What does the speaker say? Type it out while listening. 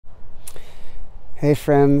Hey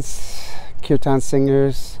friends, Kirtan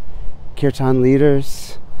singers, Kirtan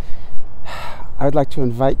leaders. I would like to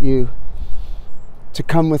invite you to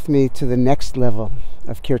come with me to the next level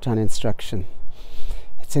of Kirtan instruction.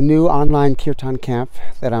 It's a new online Kirtan camp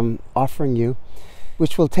that I'm offering you,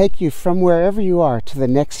 which will take you from wherever you are to the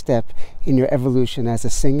next step in your evolution as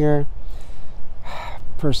a singer,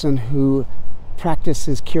 person who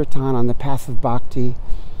practices Kirtan on the path of bhakti,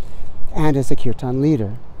 and as a Kirtan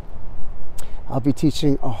leader. I'll be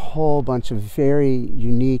teaching a whole bunch of very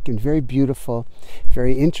unique and very beautiful,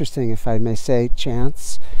 very interesting, if I may say,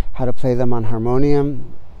 chants, how to play them on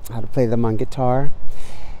harmonium, how to play them on guitar,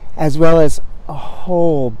 as well as a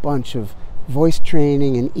whole bunch of voice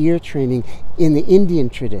training and ear training in the Indian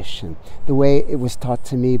tradition, the way it was taught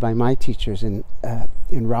to me by my teachers in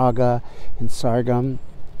raga, in sargam.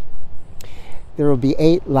 There will be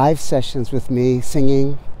 8 live sessions with me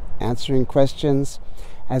singing, answering questions,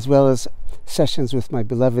 as well as sessions with my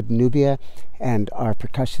beloved Nubia and our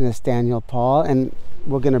percussionist Daniel Paul, and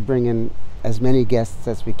we're going to bring in as many guests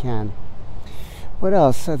as we can. What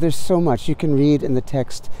else? There's so much you can read in the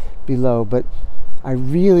text below, but I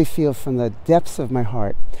really feel from the depths of my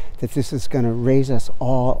heart that this is going to raise us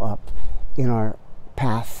all up in our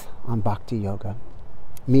path on Bhakti Yoga,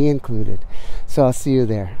 me included. So I'll see you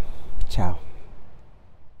there. Ciao.